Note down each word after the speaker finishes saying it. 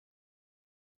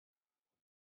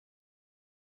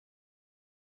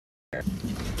Hi,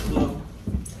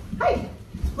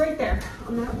 right there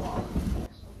on that wall.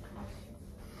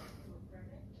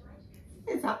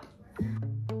 It's up.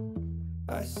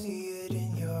 I see it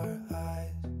in your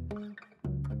eyes.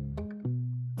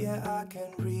 Yeah, I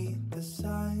can read the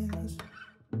signs.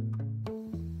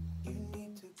 You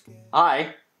need to get...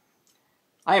 Hi,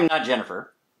 I am not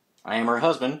Jennifer. I am her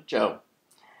husband, Joe.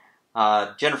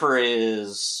 Jennifer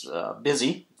is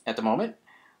busy at the moment,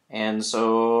 and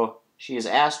so she has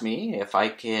asked me if I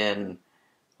can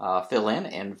fill in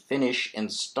and finish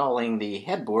installing the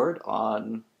headboard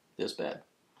on this bed.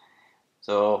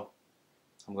 So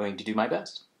I'm going to do my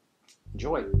best.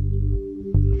 Enjoy.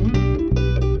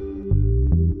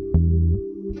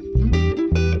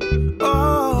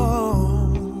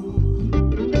 Oh,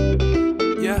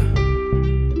 yeah.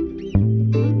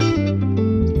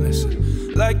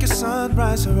 Listen, like a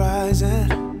sunrise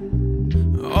horizon,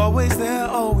 always there,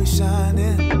 always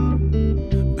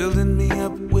shining, building me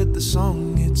up with the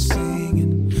song it's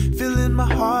singing, filling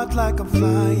my heart like I'm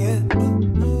flying.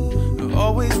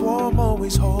 Always warm,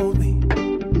 always hold me,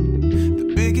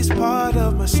 the biggest part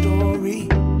of my story,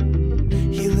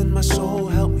 healing my soul,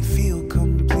 help me feel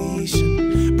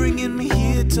completion, bringing me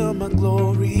here to my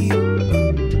glory.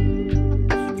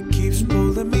 It keeps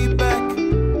pulling me back,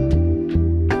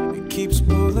 it keeps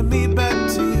pulling me back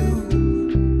to you.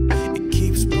 It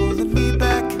keeps pulling me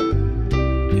back,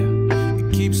 yeah.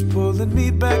 It keeps pulling me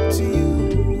back to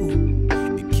you.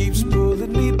 It keeps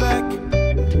pulling me back,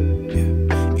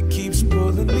 yeah. It keeps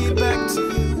pulling me back to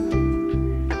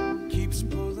you. Keeps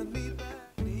pulling me back.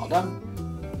 All done?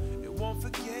 It won't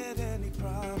forget any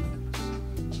promise,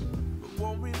 but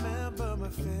won't remember my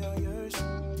failures.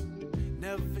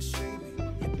 Never frustrate me,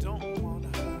 you don't wanna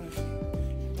hurt me.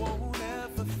 You won't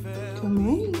ever fail Good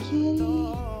morning, kitty.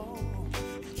 no.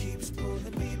 It keeps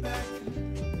pulling me back.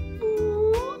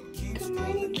 Aww, Keeps good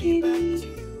morning, pulling me kitty. back to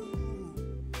you.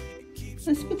 It keeps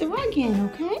Let's put the rug in,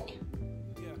 okay?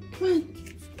 Come on.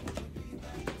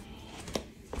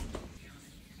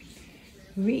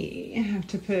 We have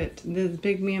to put this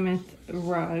big mammoth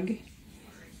rug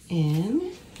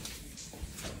in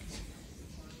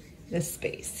this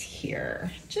space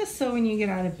here, just so when you get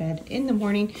out of bed in the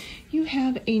morning, you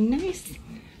have a nice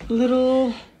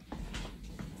little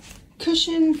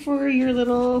cushion for your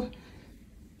little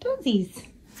toesies.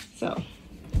 So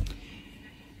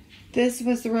this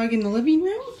was the rug in the living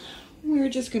room. We're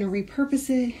just going to repurpose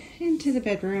it into the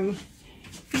bedroom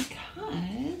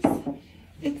because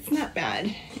it's not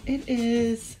bad. It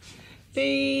is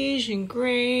beige and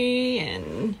gray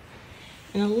and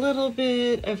a little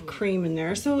bit of cream in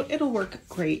there, so it'll work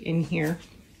great in here.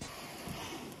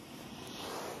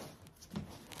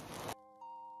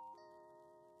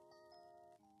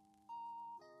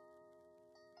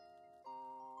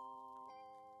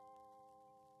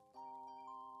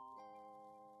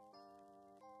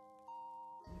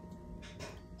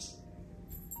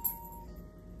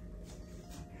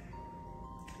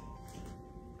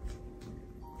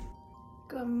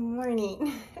 Good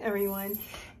morning, everyone,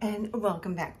 and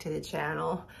welcome back to the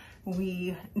channel.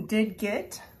 We did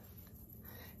get,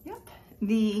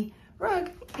 the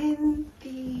rug in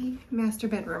the master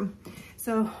bedroom.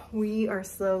 So we are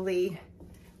slowly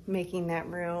making that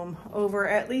room over,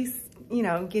 at least, you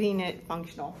know, getting it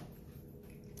functional.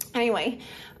 Anyway,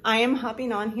 I am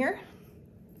hopping on here,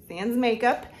 sans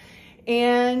makeup,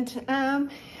 and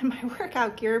my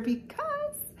workout gear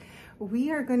because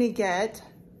we are gonna get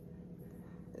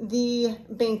the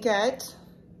banquette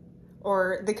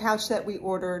or the couch that we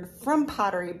ordered from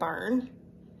Pottery Barn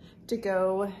to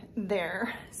go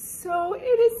there. So it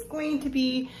is going to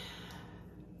be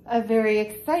a very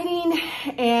exciting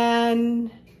and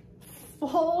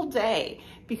full day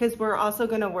because we're also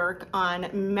going to work on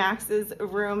Max's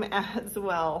room as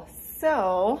well.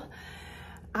 So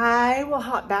I will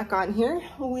hop back on here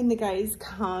when the guys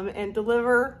come and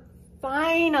deliver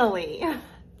finally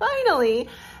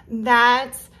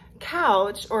that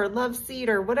couch or love seat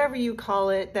or whatever you call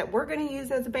it that we're going to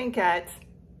use as a banquette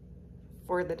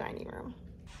for the dining room.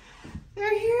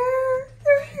 They're here,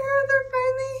 they're here, they're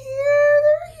finally here,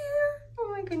 they're here.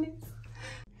 Oh my goodness.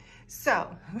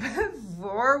 So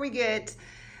before we get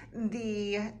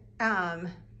the,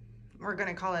 we're going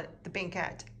to call it the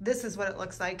banquette, this is what it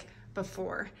looks like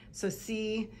before. So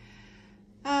see,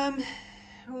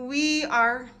 we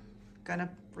are going to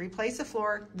replace the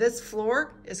floor. This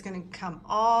floor is going to come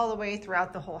all the way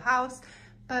throughout the whole house,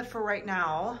 but for right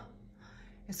now,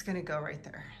 it's going to go right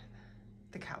there.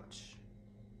 The couch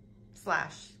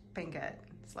slash banquette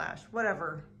slash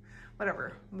whatever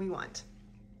we want.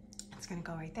 It's going to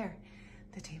go right there.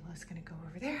 the table is gonna go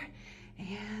over there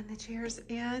and the chairs,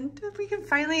 and we can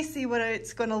finally see what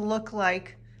it's gonna look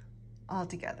like all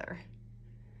together.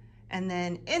 And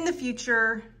then in the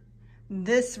future,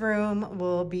 this room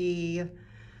will be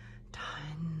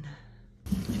done.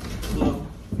 Hello.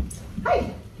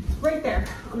 Hi, right there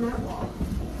on that wall.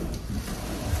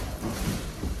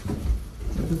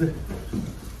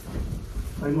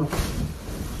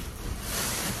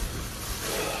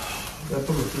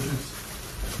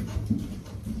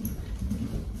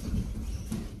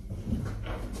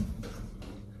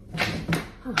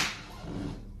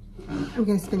 I'm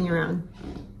gonna spin you around.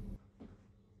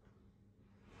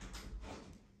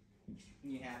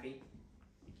 You happy?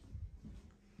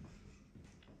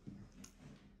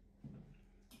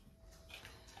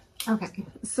 Okay,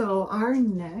 so our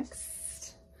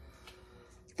next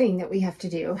thing that we have to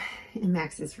do in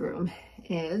Max's room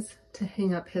is to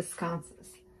hang up his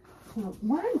sconces. So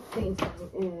what I'm thinking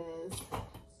is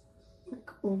like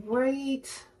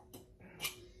right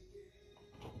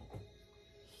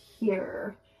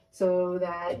here, so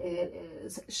that it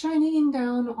is shining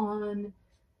down on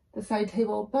the side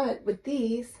table. But with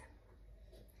these,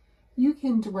 you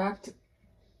can direct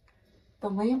the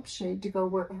lampshade to go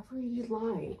wherever you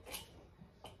like.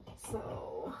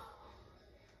 So,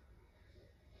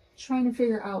 trying to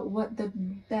figure out what the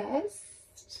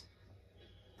best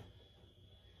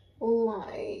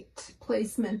light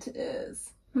placement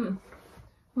is. What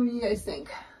do you guys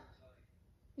think?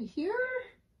 Here?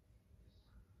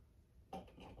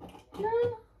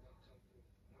 No?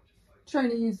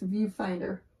 Trying to use the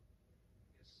viewfinder.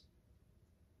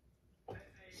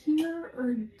 Here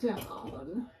or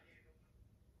down?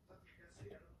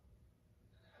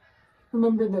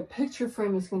 Remember, the picture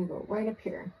frame is going to go right up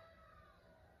here.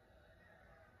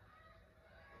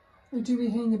 Or do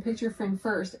we hang the picture frame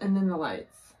first and then the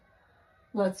lights?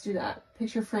 Let's do that.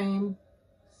 Picture frame,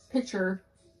 picture,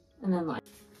 and then lights.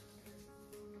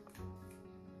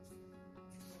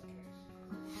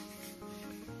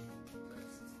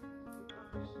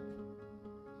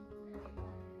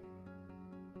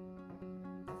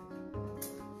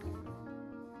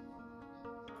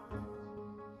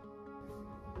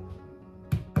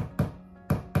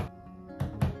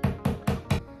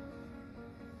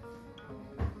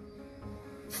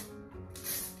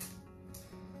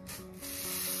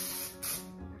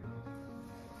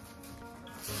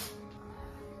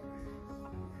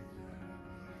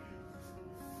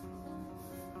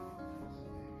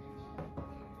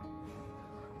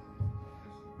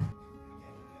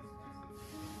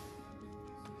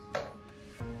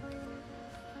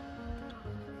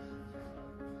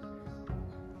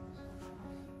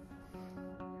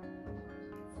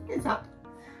 It's up.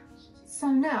 So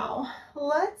now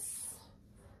let's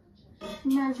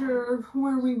measure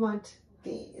where we want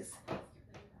these. I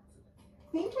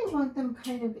think I want them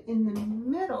kind of in the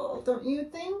middle, don't you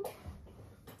think?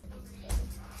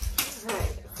 All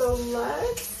right, so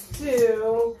let's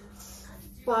do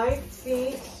 5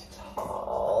 feet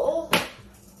tall,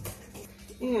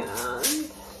 and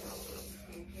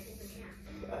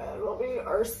that'll be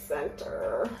our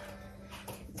center.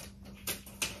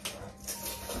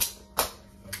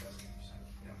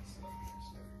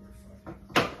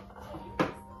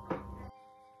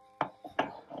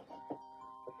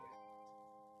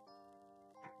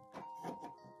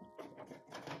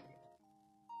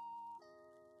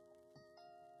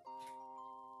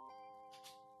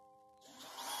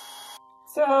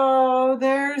 So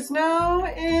there's no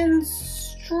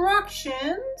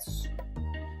instructions.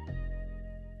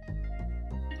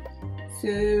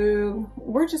 So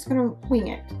we're just gonna wing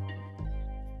it.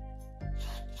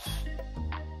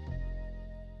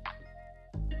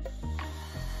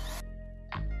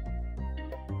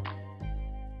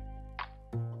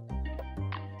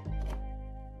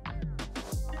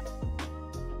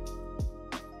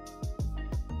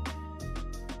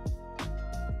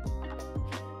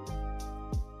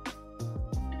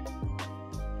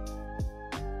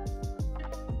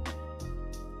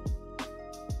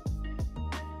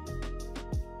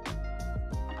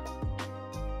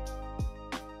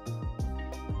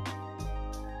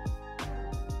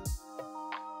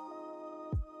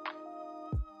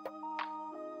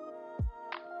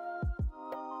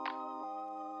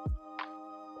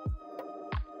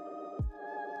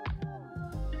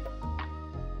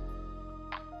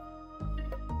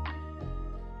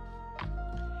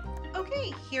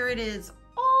 Okay, here it is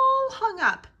all hung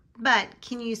up, but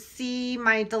can you see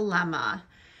my dilemma?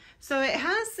 So it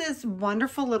has this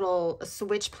wonderful little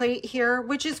switch plate here,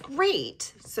 which is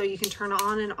great. So you can turn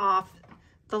on and off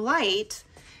the light,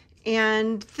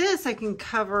 and this I can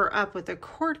cover up with a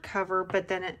cord cover, but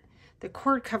then the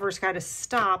cord cover's got to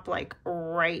stop like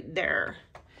right there.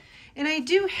 And I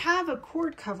do have a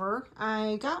cord cover.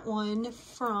 I got one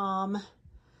from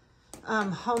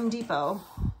Home Depot.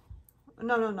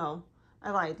 No.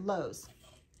 I lied, Lowe's.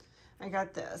 I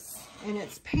got this and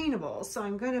it's paintable. So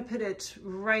I'm going to put it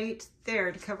right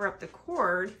there to cover up the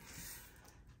cord.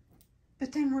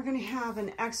 But then we're going to have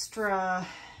an extra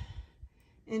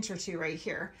inch or two right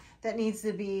here that needs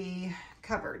to be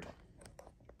covered.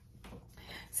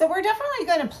 So we're definitely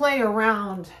going to play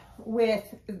around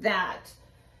with that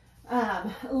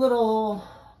little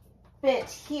bit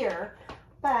here,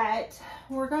 but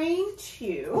we're going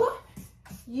to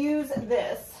use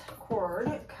this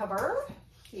cord cover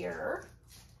here.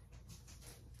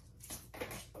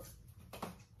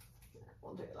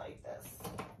 We'll do it like this,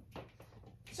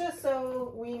 just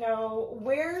so we know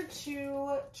where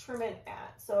to trim it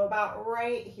at. So about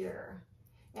right here.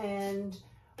 And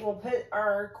we'll put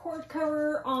our cord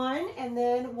cover on and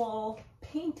then we'll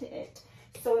paint it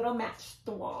so it'll match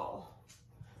the wall.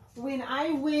 When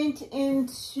I went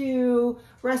into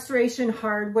Restoration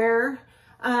Hardware,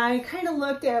 I kind of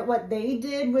looked at what they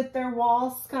did with their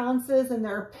wall sconces and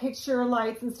their picture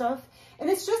lights and stuff, and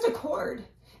it's just a cord.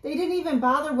 They didn't even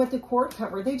bother with the cord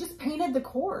cover. They just painted the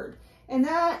cord. And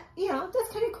that, you know,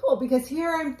 that's kind of cool, because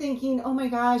here I'm thinking, oh my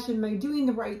gosh, am I doing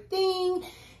the right thing?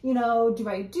 You know, do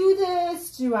I do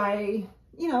this? Do I,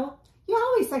 you know, you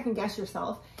always second guess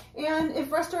yourself. And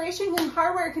if Restoration and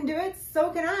Hardware can do it, so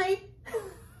can I.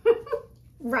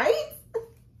 Right?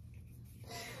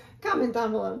 Comment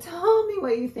down below. Tell me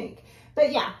what you think.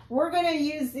 But yeah, we're going to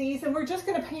use these and we're just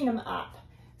going to paint them up.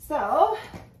 So,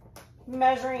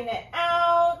 measuring it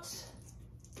out.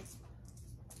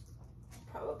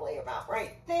 Probably about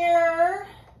right there.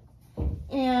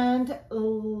 And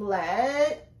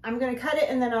I'm going to cut it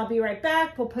and then I'll be right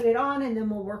back. We'll put it on and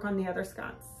then we'll work on the other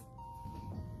sconce.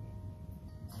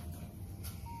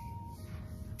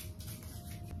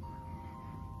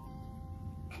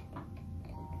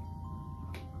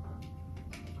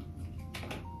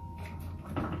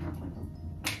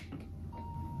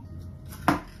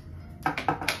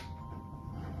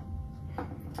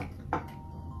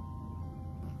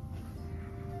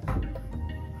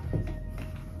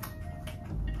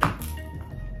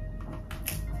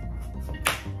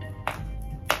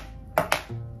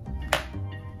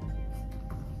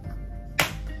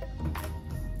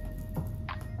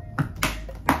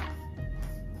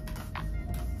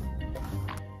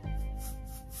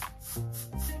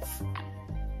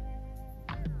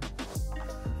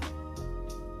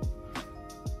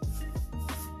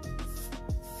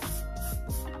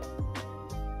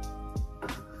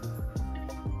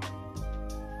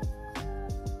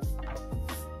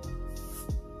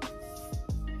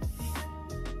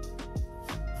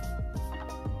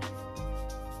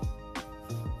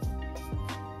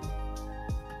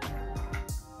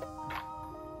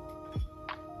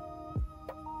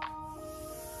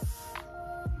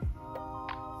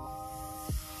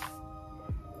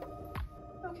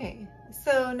 Okay,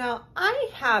 so now I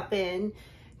happen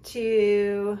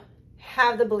to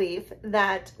have the belief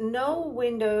that no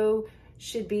window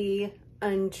should be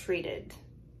untreated.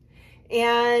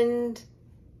 And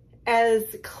as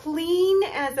clean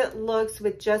as it looks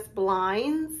with just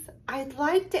blinds, I'd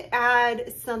like to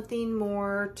add something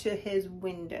more to his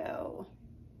window.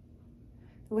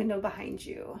 The window behind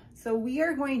you. So we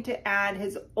are going to add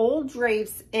his old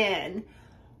drapes in,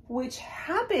 which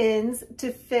happens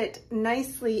to fit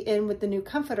nicely in with the new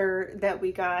comforter that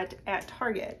we got at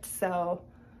Target. So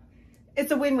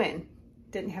it's a win-win.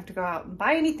 Didn't have to go out and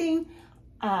buy anything.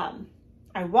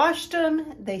 I washed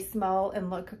them. They smell and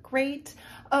look great.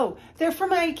 Oh, they're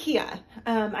from IKEA.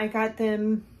 I got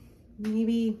them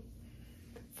maybe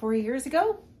 4 years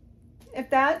ago, if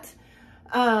that.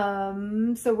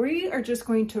 So we are just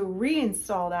going to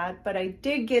reinstall that, but I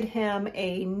did get him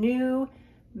a new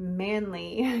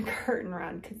manly curtain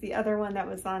rod because the other one that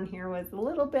was on here was a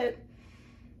little bit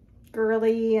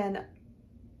girly and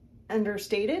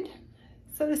understated,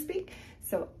 so to speak.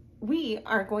 So we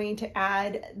are going to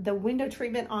add the window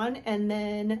treatment on and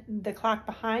then the clock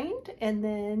behind, and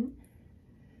then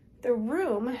the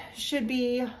room should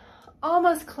be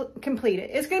almost completed.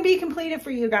 It's going to be completed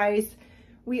for you guys.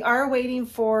 We are waiting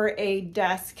for a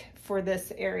desk for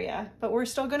this area, but we're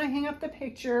still going to hang up the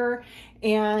picture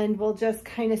and we'll just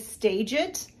kind of stage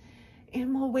it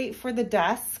and we'll wait for the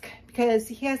desk because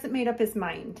he hasn't made up his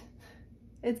mind.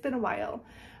 It's been a while.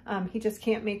 He just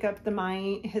can't make up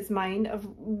his mind of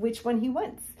which one he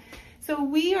wants. So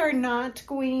we are not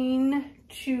going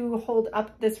to hold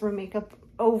up this room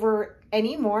makeover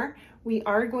anymore. We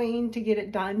are going to get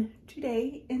it done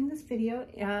today in this video,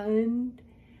 and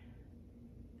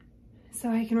so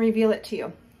I can reveal it to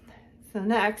you. So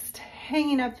next,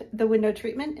 hanging up the window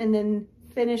treatment and then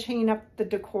finish hanging up the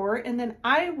decor, and then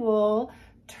I will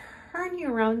turn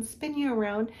you around, spin you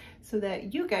around so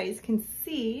that you guys can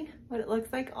see what it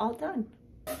looks like all done.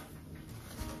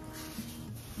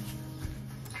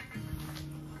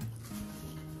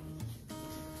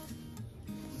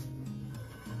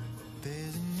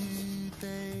 There's a new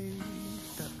day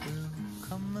that will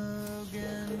come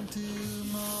again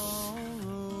tomorrow.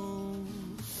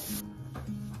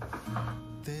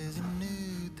 There's a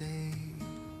new day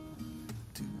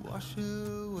to wash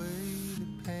away the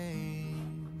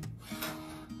pain.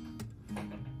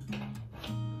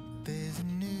 There's a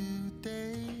new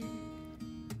day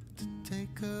to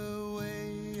take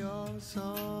away your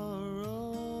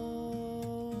sorrow,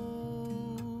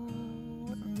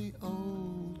 and the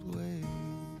old ways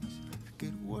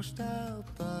get washed out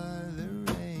by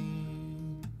the rain.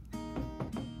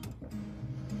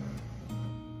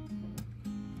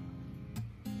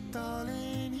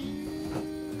 Darling,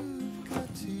 you've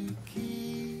got to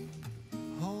keep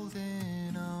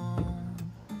holding on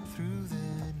through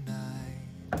the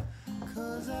night,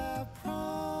 'cause I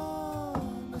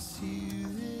promise you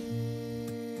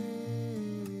this.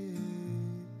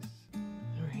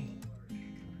 All right,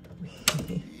 we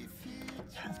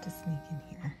have to sneak in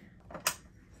here.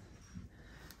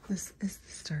 This is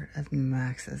the start of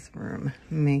Max's room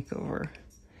makeover.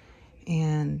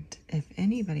 And if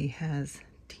anybody has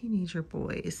teenager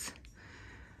boys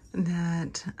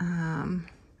that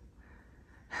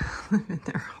live in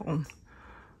their home,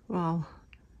 well,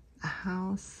 the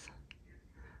house,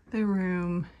 the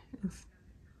room is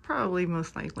probably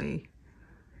most likely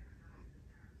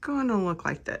going to look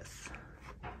like this.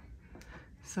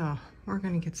 So we're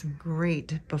going to get some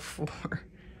great before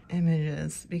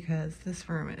images because this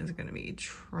room is going to be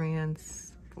transformed.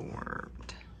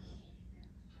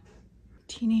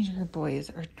 Teenager boys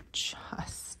are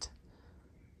just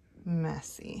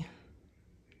messy.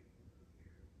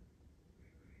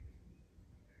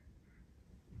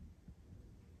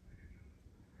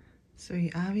 So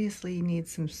he obviously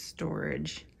needs some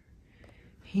storage.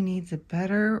 He needs a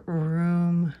better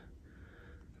room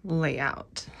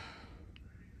layout.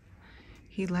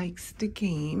 He likes to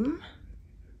game.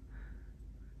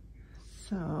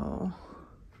 So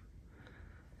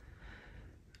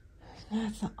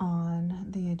that's on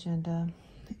the agenda.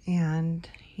 And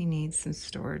he needs some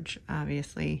storage,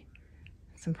 obviously,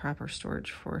 some proper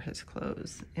storage for his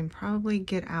clothes, and probably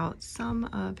get out some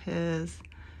of his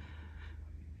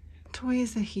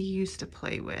toys that he used to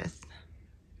play with.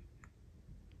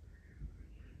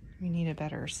 We need a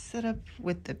better setup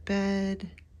with the bed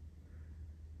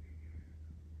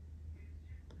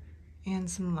and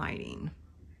some lighting,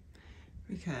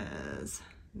 because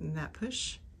that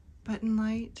push button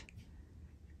light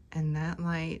and that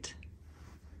light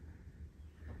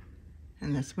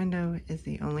and this window is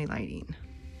the only lighting.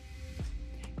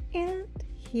 And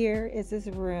here is his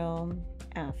room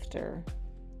after.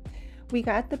 We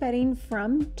got the bedding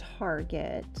from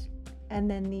Target, and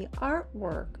then the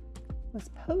artwork was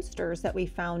posters that we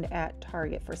found at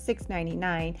Target for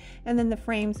 $6.99, and then the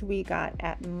frames we got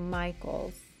at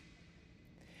Michael's.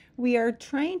 We are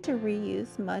trying to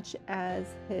reuse much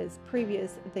as his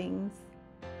previous things,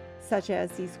 such as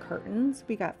these curtains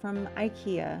we got from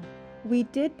IKEA. We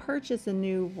did purchase a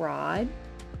new rod,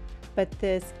 but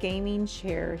this gaming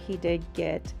chair he did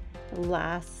get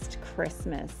last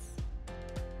Christmas.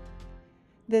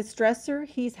 This dresser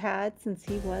he's had since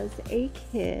he was a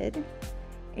kid,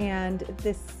 and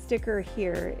this sticker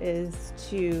here is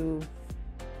to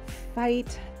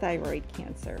fight thyroid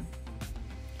cancer.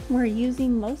 We're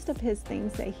using most of his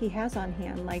things that he has on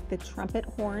hand, like the trumpet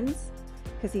horns,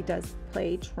 because he does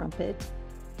play trumpet.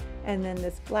 And then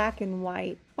this black and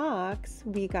white box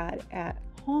we got at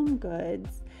Home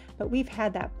Goods, but we've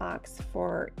had that box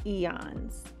for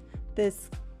eons. This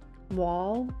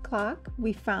wall clock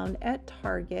we found at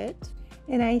Target,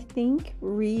 and I think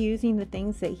reusing the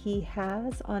things that he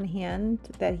has on hand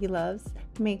that he loves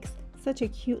makes such a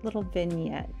cute little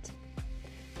vignette.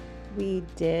 We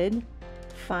did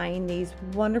find these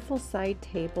wonderful side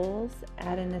tables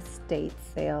at an estate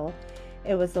sale.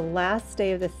 It was the last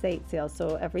day of the estate sale,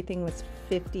 so everything was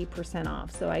 50% off.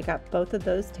 So I got both of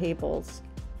those tables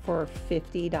for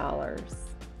 $50.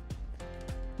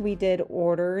 We did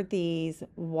order these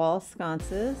wall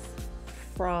sconces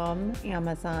from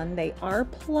Amazon. They are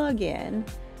plug-in,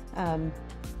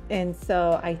 and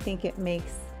so I think it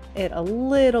makes it a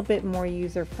little bit more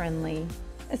user-friendly,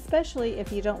 especially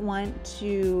if you don't want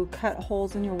to cut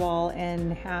holes in your wall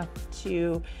and have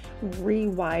to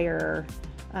rewire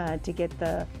to get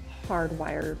the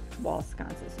hardwired wall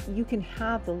sconces. You can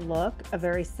have the look, a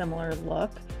very similar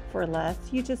look for less.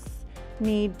 You just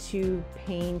need to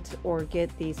paint or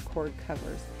get these cord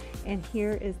covers. And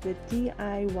here is the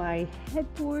DIY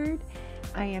headboard.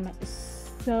 I am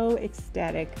so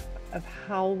ecstatic of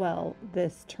how well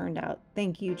this turned out.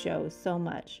 Thank you, Joe, so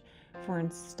much for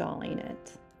installing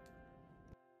it.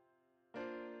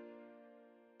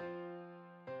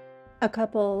 A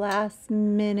couple last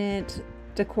minute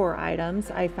decor items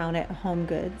I found at Home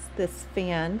Goods. This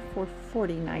fan for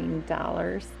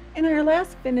 $49. And our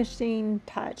last finishing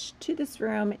touch to this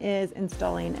room is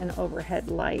installing an overhead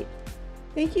light.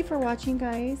 Thank you for watching,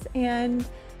 guys, and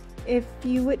if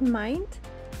you wouldn't mind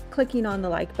clicking on the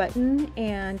like button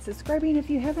and subscribing if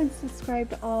you haven't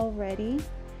subscribed already.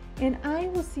 And I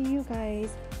will see you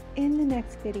guys in the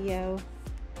next video.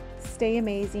 Stay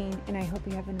amazing, and I hope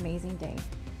you have an amazing day.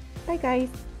 Bye, guys.